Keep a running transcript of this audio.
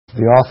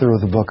The author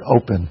of the book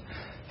Open.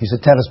 He's a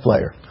tennis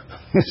player.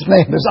 His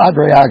name is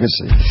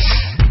Agassi.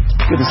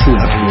 Good to see you.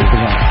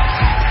 Come on.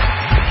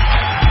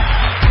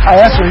 I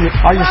asked her,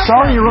 are you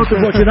sorry you wrote the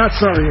book? You're not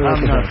sorry you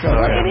wrote the book.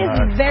 It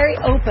is very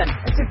open.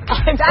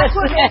 That's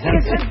what makes it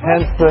a good book.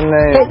 Hence the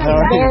name. It's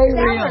very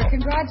real.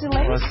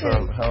 Congratulations. What's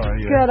up? How are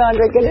you? Good,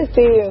 Andre. Good to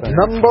see you.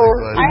 Number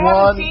I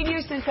one. haven't seen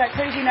you since that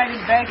crazy night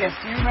in Vegas.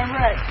 Do you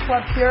remember at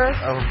Club Pure?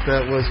 Oh,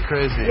 that was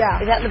crazy. Yeah.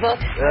 Is that in the book?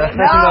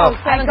 No,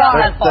 haven't gone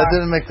that far. That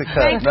didn't make the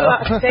cut.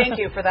 Thank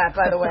you for that,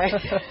 by the way.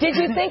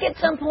 Did you think at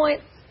some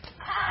point,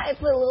 I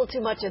put a little too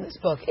much in this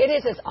book? It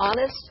is as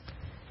honest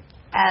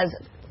as,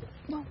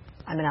 well,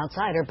 I'm an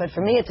outsider, but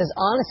for me it's as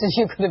honest as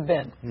you could have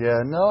been. Yeah,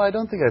 no, I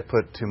don't think I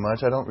put too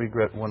much. I don't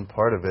regret one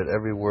part of it.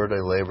 Every word I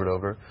labored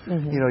over.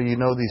 Mm-hmm. You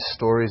know these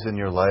stories in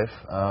your life,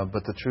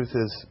 but the truth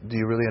is, do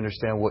you really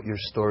understand what your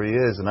story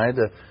is? And I had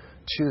to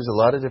choose a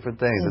lot of different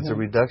things. Mm-hmm. It's a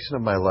reduction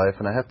of my life,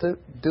 and I have to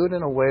do it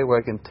in a way where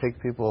I can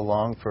take people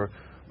along for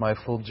my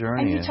full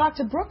journey. And you talked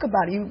to Brooke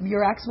about it,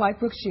 your ex-wife,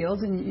 Brooke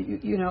Shields, and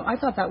you know, I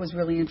thought that was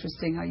really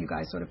interesting how you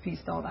guys sort of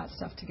pieced all that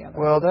stuff together.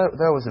 Well, that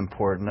was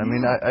important. I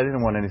mean, I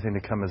didn't want anything to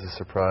come as a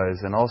surprise,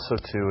 and also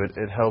too,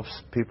 it helps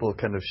people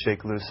kind of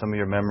shake loose some of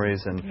your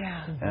memories, and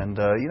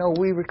you know,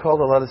 we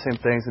recalled a lot of the same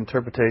things.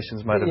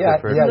 Interpretations might have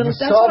differed. Yeah, you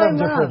saw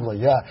them differently.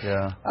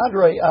 Yeah.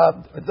 Andre,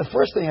 the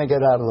first thing I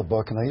get out of the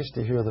book, and I used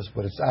to hear this,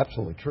 but it's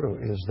absolutely true,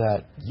 is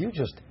that you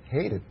just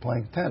hated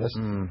playing tennis.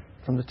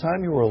 From the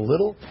time you were a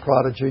little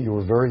prodigy, you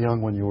were very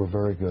young when you were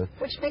very good.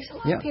 Which makes a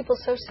lot of people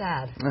so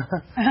sad.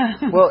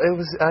 Well,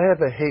 I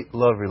have a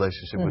hate-love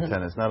relationship with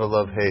tennis, not a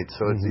love-hate.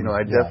 So it's, you know,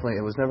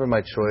 it was never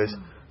my choice.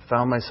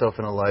 Found myself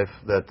in a life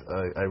that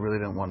I really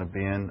didn't want to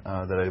be in,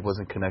 that I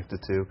wasn't connected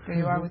to. Here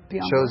you are with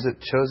Bianca.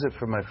 Chose it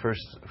for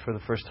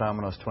the first time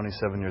when I was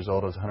 27 years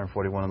old. I was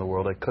 141 in the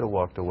world. I could have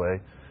walked away.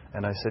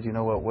 And I said, you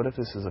know what if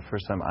this is the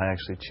first time I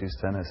actually choose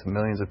tennis?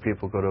 Millions of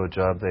people go to a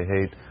job they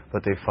hate,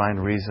 but they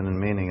find reason and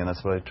meaning, and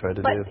that's what I try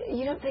to do. But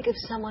you don't think of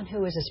someone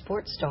who is a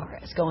sports star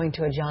as going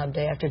to a job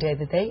day after day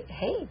that they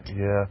hate.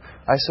 Yeah.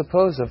 I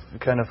suppose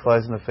it kind of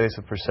flies in the face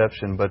of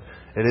perception, but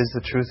it is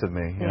the truth of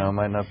me. You know, it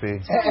might not be...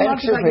 I'm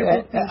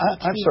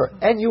sorry.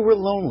 And you were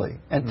lonely,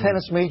 and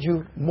tennis made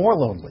you more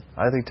lonely.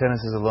 I think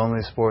tennis is the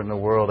loneliest sport in the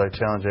world. I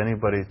challenge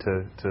anybody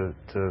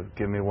to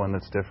give me one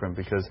that's different,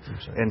 because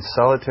in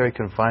solitary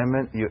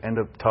confinement, you end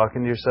up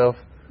talking to yourself,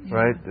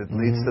 right? It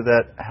leads to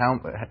that.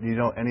 You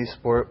know, any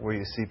sport where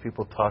you see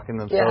people talking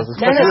to themselves,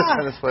 especially a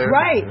tennis player.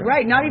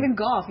 Right. Not even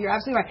golf. You're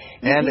absolutely right.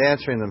 And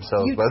answering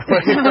themselves, by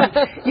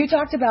the way. You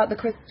talked about the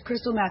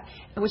crystal meth,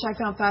 which I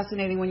found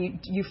fascinating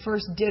when you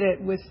first did it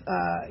with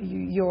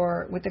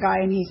with the guy,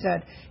 and he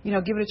said, you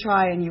know, give it a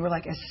try, and you were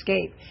like,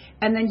 escape.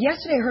 And then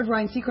yesterday I heard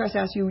Ryan Seacrest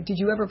ask you, did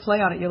you ever play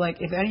on it? You're like,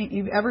 if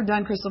you've ever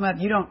done crystal meth,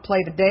 you don't play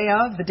the day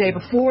of, the day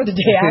before, the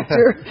day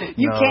after.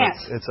 You can't.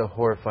 It's a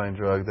horrifying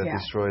drug that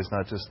destroys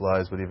not just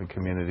lives, but even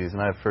communities.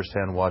 And I have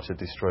firsthand watched it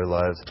destroy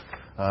lives.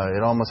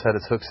 It almost had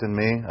its hooks in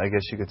me, I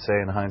guess you could say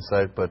in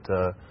hindsight, but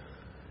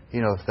you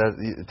know,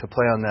 to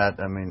play on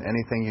that, I mean,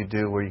 anything you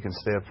do where you can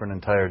stay up for an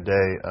entire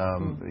day,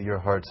 your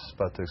heart's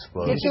about to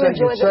explode. Did you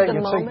enjoy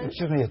the moment?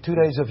 Excuse me, 2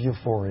 days of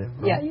euphoria.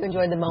 Right? Yeah, you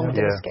enjoyed the moment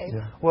of escape.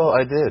 Yeah. Well,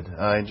 I did.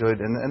 I enjoyed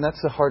it. And that's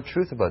the hard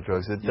truth about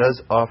drugs. It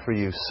does offer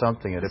you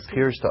something. It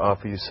appears to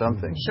offer you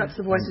something. Shuts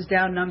the voices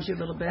down, numbs you a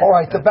little bit. All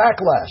right, the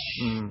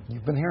backlash.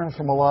 You've been hearing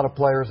from a lot of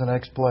players and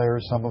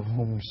ex-players, some of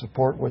whom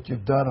support what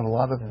you've done, and a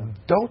lot of them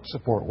don't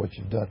support what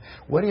you've done.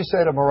 What do you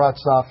say to Marat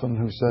Safin,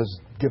 who says,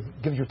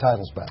 give your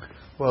titles back?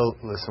 Well,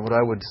 listen, what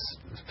I would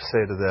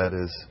say to that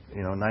is,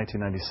 you know, in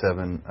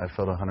 1997, I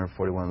felt 141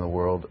 in the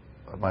world.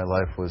 My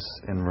life was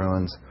in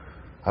ruins.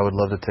 I would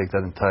love to take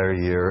that entire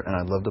year, and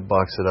I'd love to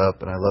box it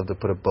up, and I'd love to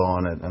put a bow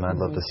on it, and I'd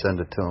love to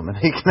send it to him, and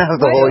he can have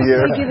the whole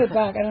year. Why did you give it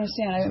back? I don't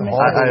understand.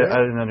 I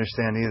didn't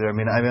understand either. I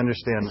mean, I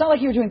understand. It's not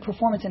like you were doing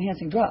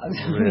performance-enhancing drugs.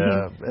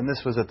 Yeah, and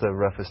this was at the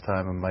roughest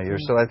time of my year.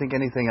 So I think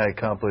anything I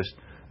accomplished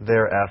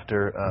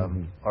thereafter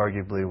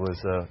arguably was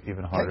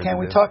even harder. Can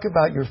we talk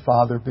about your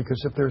father?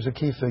 Because if there's a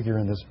key figure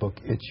in this book,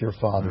 it's your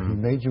father. He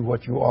made you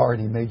what you are,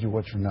 and he made you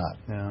what you're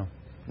not.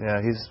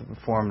 Yeah, he's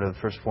the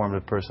first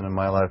formative person in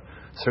my life,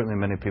 certainly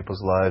many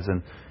people's lives,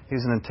 and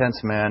he's an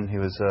intense man. He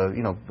was,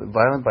 you know,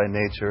 violent by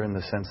nature in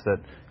the sense that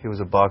he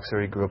was a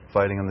boxer. He grew up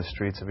fighting on the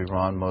streets of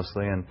Iran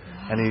mostly, and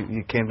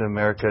he came to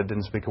America,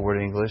 didn't speak a word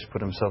of English,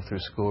 put himself through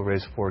school,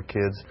 raised 4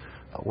 kids,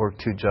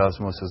 worked 2 jobs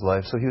most of his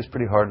life, so he was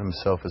pretty hard on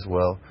himself as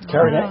well.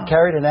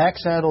 Carried an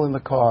axe handle in the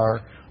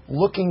car,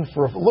 looking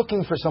for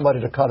somebody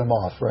to cut him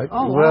off, right?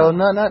 Oh, well,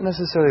 not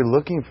necessarily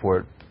looking for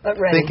it. But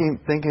ready.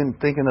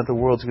 Thinking that the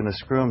world's going to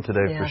screw him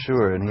today for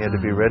sure, and he had to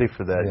be ready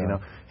for that. You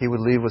know, he would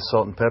leave with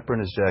salt and pepper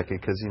in his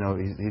jacket because, you know,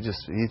 he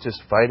just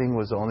fighting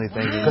was the only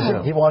thing.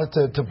 Because he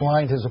wanted to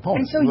blind his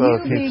opponent. And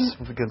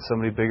so against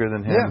somebody bigger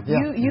than him.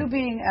 You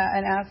being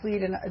an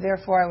athlete, and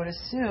therefore I would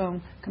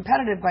assume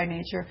competitive by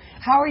nature.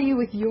 How are you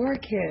with your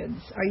kids?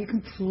 Are you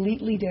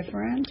completely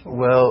different? Or?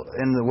 Well,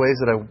 in the ways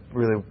that I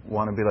really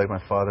want to be like my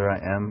father, I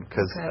am,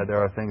 because there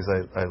are things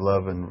I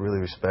love and really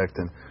respect,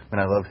 and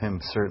I love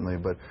him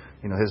certainly, but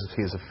you know,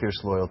 he has a fierce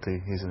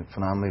loyalty. He's a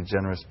phenomenally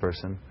generous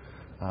person.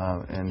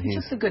 And he's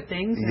just the good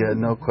things. Yeah,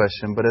 no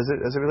question. But as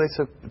it relates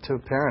to a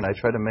parent, I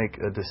try to make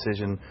a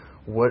decision.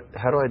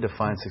 How do I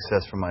define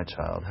success for my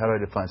child? How do I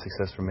define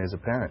success for me as a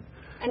parent?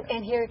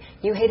 And here,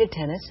 you hated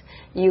tennis.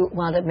 You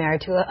wound up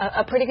married to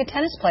a pretty good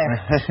tennis player.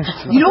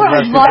 You know what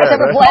I love?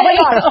 Ever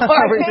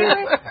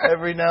play?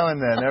 Every now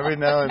and then.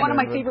 One of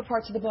my favorite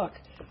parts of the book.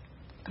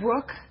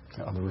 Brooke.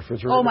 On the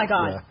refrigerator? Oh, my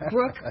God. Yeah.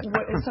 Brooke,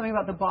 it's something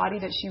about the body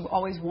that she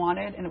always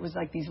wanted, and it was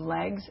like these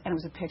legs, and it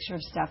was a picture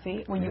of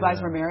Steffi when you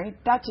guys were married.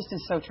 That just is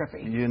so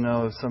trippy. You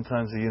know,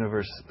 sometimes the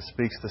universe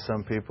speaks to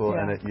some people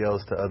and it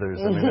yells to others.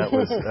 I mean, that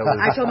was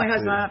I told my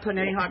husband I'm not putting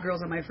any hot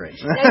girls on my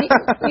fridge. Now,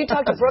 you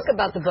talked to Brooke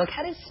about the book.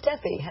 How does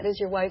Steffi, how does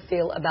your wife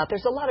feel about,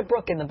 there's a lot of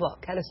Brooke in the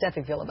book. How does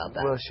Steffi feel about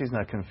that? Well, she's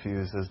not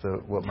confused as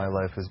to what my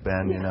life has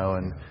been, you know.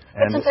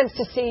 But sometimes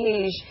to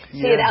see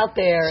it out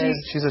there.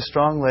 She's a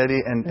strong lady,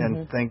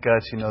 and thank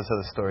God she knows how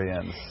the story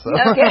ends. So.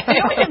 Okay. You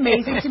know what's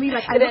amazing to me?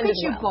 Like, I look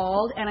at you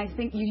bald, and I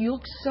think you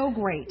look so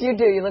great. You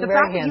do. You look very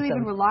handsome. The fact that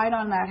you even relied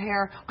on that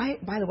hair.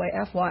 By the way,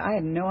 FY, I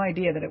had no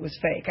idea that it was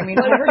fake. I mean,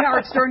 I heard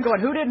Howard Stern going,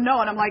 "Who didn't know?"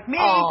 And I'm like,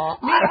 me.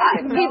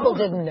 People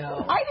didn't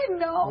know. I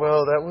didn't know.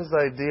 Well, that was the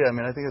idea. I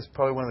mean, I think it's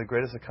probably one of the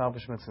greatest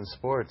accomplishments in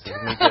sports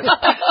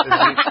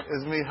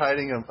is me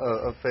hiding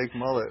a fake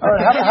mullet. All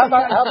right, how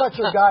about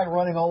your guy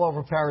running all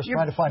over Paris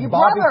trying to find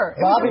Bobby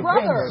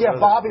pins?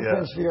 Yeah, Bobby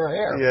pins for your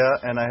hair.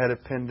 Yeah, and I had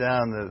to pin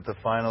down the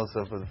finals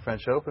of the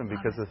French Open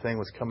because the thing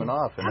was coming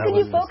off. And how can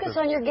you focus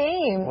on your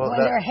game when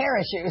there are hair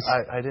issues?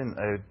 I didn't.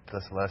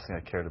 That's the last thing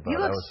I cared about. You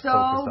look I was so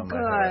focused on my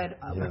good.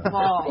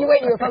 hair. You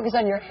were focused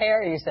on your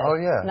hair, you said. Oh,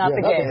 yeah. Not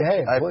the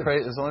game. I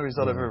prayed. It's the only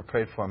result I've ever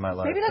prayed for in my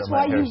life. Maybe that's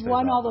why you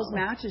won all those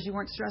matches. You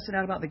weren't stressing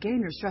out about the game.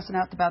 You were stressing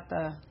out about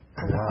the...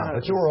 Wow.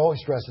 But you were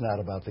always stressing out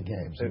about the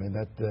games. I mean,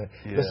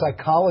 the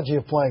psychology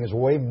of playing is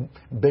way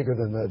bigger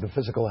than the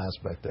physical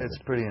aspect of it. It's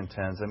pretty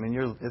intense. I mean,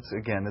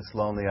 it's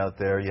lonely out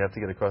there. You have to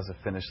get across the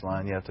finish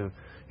line.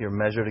 You're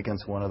measured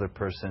against one other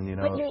person, you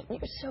know. But you're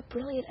so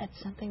brilliant at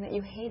something that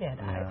you hated.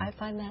 Yeah. I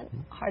find that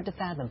hard to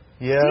fathom.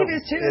 Yeah. Steve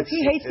is too.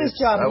 He hates this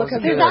job. Look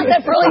at You're not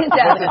that brilliant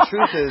at it. The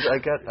truth is, I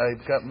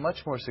got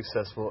much more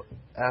successful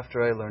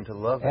after I learned to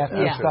love it. After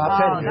you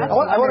stopped hating it.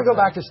 I want to go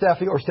back to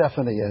Steffi, or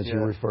Stephanie, as you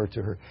refer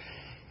to her.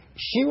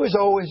 She was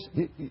always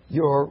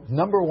your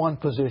number one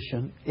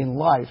position in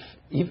life,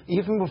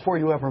 even before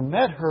you ever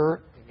met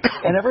her,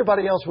 and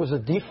everybody else was a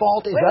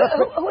default.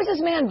 Who is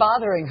this man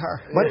bothering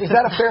her? But is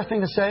that a fair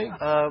thing to say?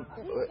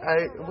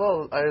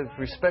 I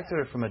respected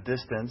her from a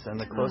distance, and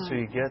the closer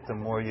you get, the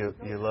more you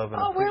love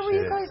and appreciate. Where were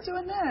you guys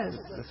doing this?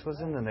 This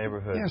was in the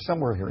neighborhood. Yeah,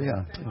 somewhere here,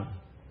 yeah.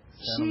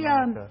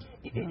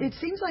 It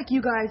seems like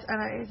you guys,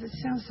 and it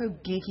sounds so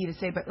geeky to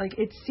say, but like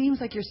it seems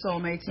like you're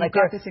soulmates. You've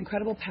got this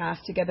incredible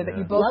past together that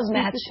you both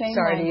speak the same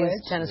language. To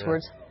use tennis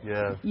words.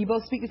 Yeah. You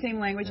both speak the same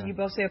language, and you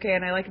both say, okay,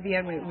 and I like at the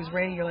end when it was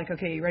raining, you're like,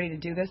 okay, you ready to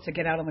do this, to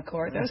get out on the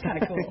court? That was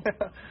kind of cool.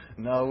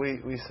 No,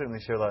 we certainly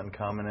share a lot in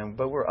common,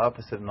 but we're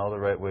opposite in all the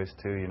right ways,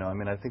 too. You know, I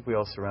mean, I think we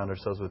all surround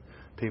ourselves with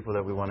people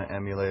that we want to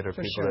emulate or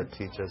people that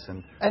teach us.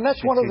 And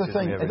that's one of the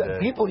things that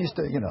people used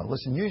to,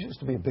 listen, you used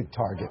to be a big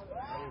target.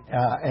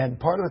 And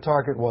part of the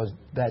target was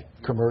that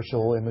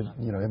commercial image,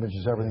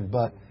 images, everything,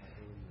 but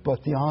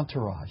the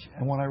entourage.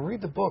 And when I read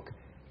the book,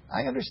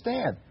 I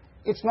understand.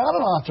 It's not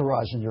an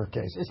entourage in your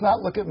case. It's not,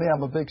 look at me,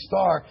 I'm a big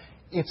star.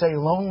 It's a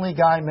lonely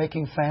guy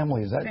making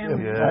family. Is that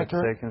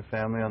accurate? Taking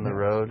family on the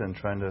road and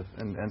trying to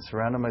and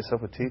surrounding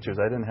myself with teachers.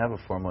 I didn't have a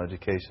formal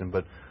education,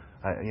 but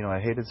I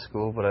hated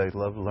school, but I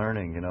loved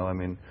learning. I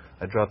mean,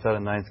 I dropped out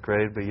of 9th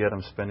grade, but yet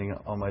I'm spending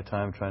all my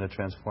time trying to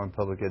transform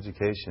public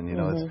education.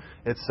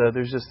 It's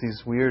there's just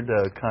these weird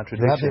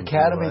contradictions. You have the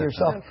academy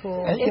yourself. So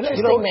cool. And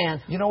interesting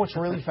man. You know what's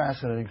really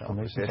fascinating for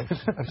me?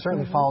 I've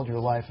certainly followed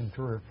your life and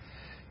career.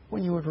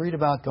 When you would read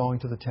about going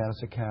to the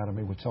tennis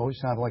academy, which always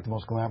sounded like the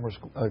most glamorous,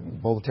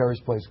 Bollettieri's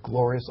place,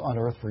 glorious on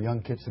earth for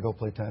young kids to go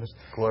play tennis.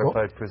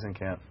 Glorified prison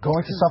camp.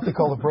 Going to something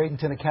called the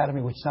Bradenton Academy,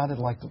 which sounded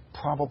like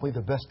probably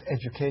the best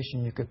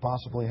education you could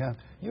possibly have.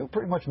 You were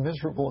pretty much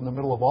miserable in the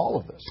middle of all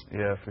of this.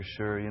 Yeah, for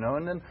sure.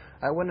 And then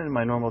I went into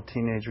my normal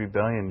teenage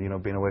rebellion,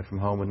 being away from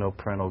home with no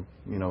parental,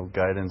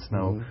 guidance,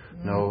 no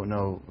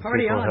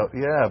Party on. help.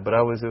 Yeah, but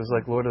it was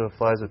like Lord of the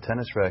Flies with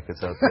tennis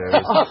rackets out there.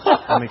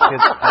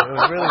 Kids,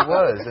 it really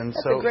was. And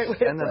so,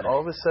 and then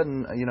all of a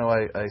sudden,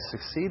 I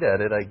succeed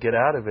at it, I get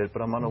out of it,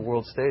 but I'm on a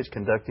world stage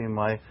conducting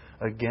my,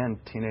 again,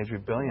 teenage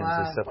rebellions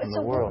except in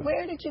the world.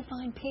 Where did you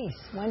find peace?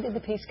 When did the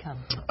peace come?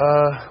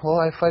 Well,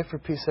 I fight for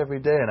peace every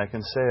day, and I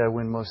can say I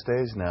win most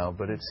days now.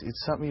 But it's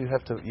something you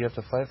have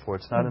to fight for.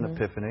 It's not an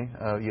epiphany.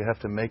 You have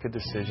to make a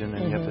decision,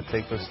 and you have to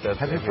take those steps.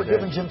 Have you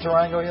forgiven Jim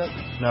Tarango yet?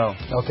 No.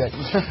 Okay.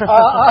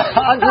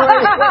 Andre,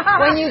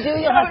 when you do,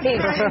 you'll have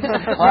peace.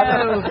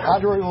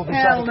 Andre will be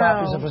signing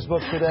copies of his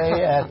book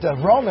today at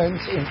Romans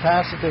in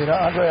Pasadena.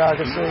 Andre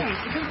Agassi.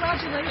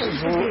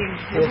 Congratulations for being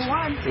number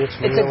one. It's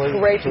a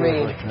great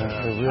read.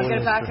 I'll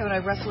get it back when I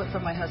wrestle it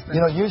from my husband.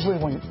 Usually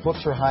when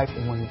books are hyped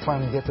and when you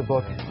finally get the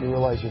book, you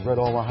realize you've read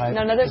all the hype.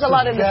 No, there's a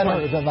lot in this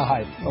one. Better than the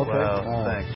hype. Okay. Well, thanks.